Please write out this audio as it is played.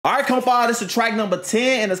All right, come follow. This is track number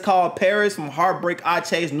 10, and it's called Paris from Heartbreak I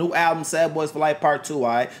Chase new album, Sad Boys for Life Part 2, all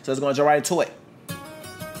right? So let's go and jump right into it.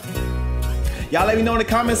 Y'all let me know in the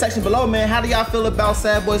comment section below, man, how do y'all feel about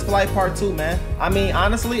Sad Boys for Life Part 2, man? I mean,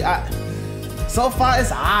 honestly, so far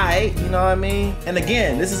it's alright, you know what I mean? And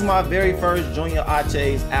again, this is my very first Junior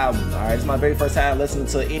Ache's album, all right? It's my very first time listening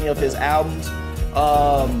to any of his albums.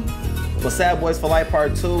 But Sad Boys for Life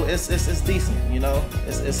Part 2, it's decent, you know?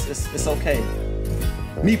 It's okay.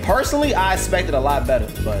 Me personally, I expected a lot better,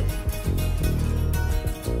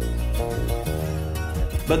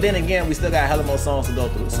 but then again, we still got hella more songs to go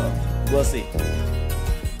through, so we'll see.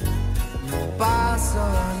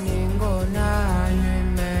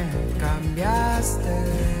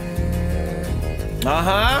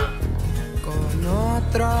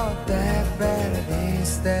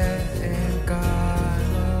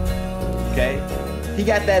 Okay, he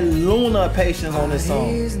got that Luna patience on this song.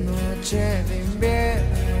 Y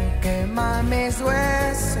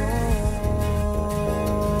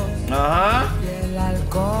el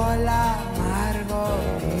alcohol amargo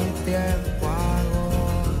mi tiempo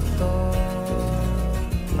agotó.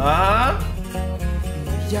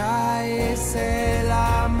 Ya hice el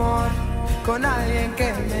amor con alguien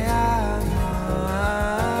que me ama,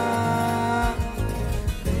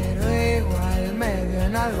 pero igual me vio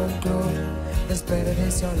en algún club,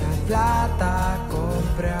 desperdició la plata,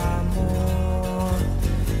 compré amor.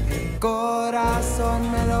 El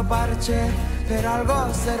corazón me lo parché, pero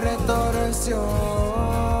algo se retorció.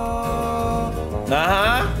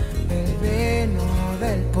 El vino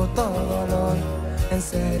del puto dolor, en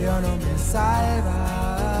serio no me salva.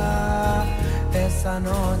 Esa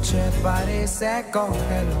noche París se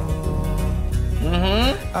congeló.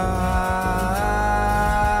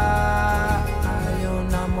 Hay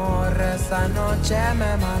un amor, esa noche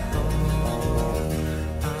me mató.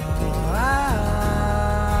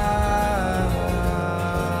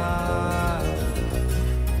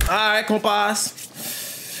 Alright, compas.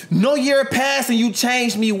 No year passed and you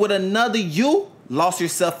changed me with another you. Lost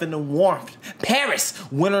yourself in the warmth. Paris,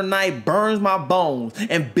 winter night burns my bones,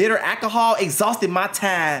 and bitter alcohol exhausted my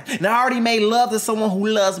time. And I already made love to someone who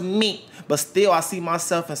loves me, but still I see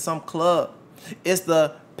myself in some club. It's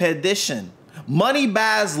the perdition. Money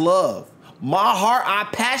buys love. My heart I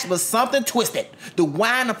patched, but something twisted. The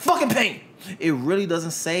wine of fucking pain. It really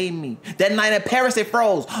doesn't save me. That night in Paris, it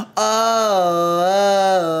froze. Oh.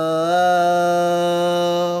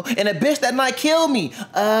 And a bitch that night killed me.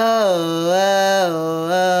 Oh.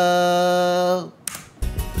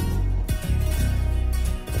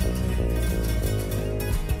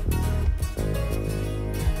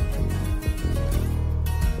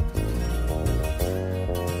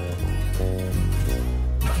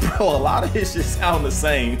 Bro, a lot of his shit sound the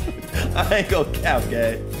same. I ain't gonna cap,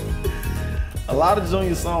 guys. A lot of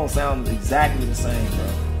Junior songs sound exactly the same,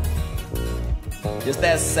 bro. Just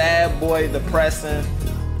that sad boy, depressing,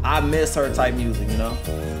 I miss her type music, you know?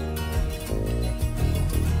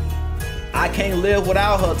 I can't live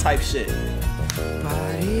without her type shit.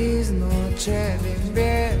 París, noche de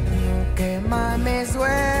invierno, quema mis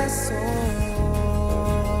huesos.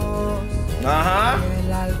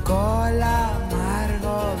 El alcohol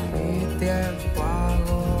amargo mi tiempo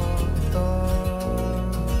agotó.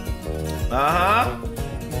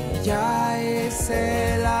 Ya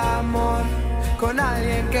hice el amor con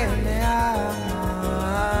alguien que me ama,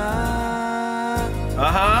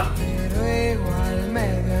 pero igual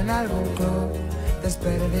me vio en algún club,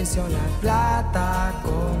 desperdició la plata,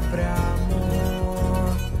 compré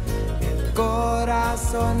amor. El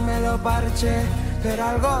corazón me lo parché, pero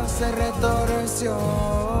algo se retorció.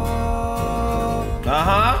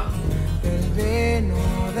 El vino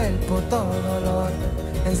del puto dolor,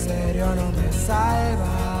 en serio no me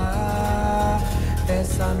salva.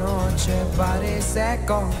 Esa noche París se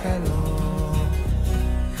congeló.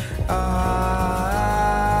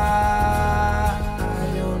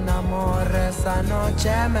 Hay un amor, esa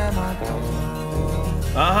noche me mató.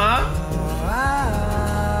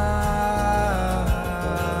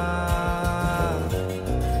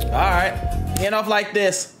 Alright, end off like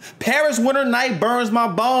this. Paris winter night burns my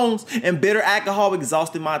bones, and bitter alcohol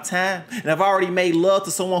exhausted my time. And I've already made love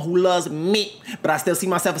to someone who loves me, but I still see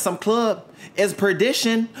myself in some club. It's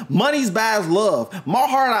perdition. Money's buys love. My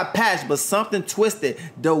heart I patched, but something twisted.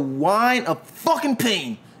 The wine of fucking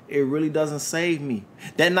pain. It really doesn't save me.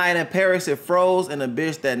 That night in Paris, it froze, and the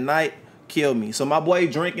bitch that night killed me. So my boy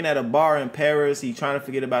drinking at a bar in Paris. He trying to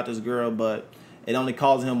forget about this girl, but it only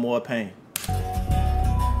caused him more pain.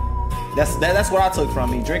 That's what I took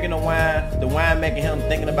from me. Drinking the wine making him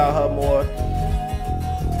thinking about her more,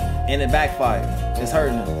 and it backfired. It's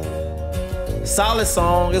hurting him. Solid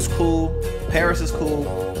song. It's cool. Paris is cool.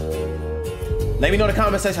 Let me know in the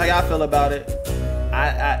comment section how y'all feel about it.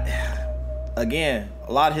 Again,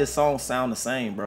 a lot of his songs sound the same, bro.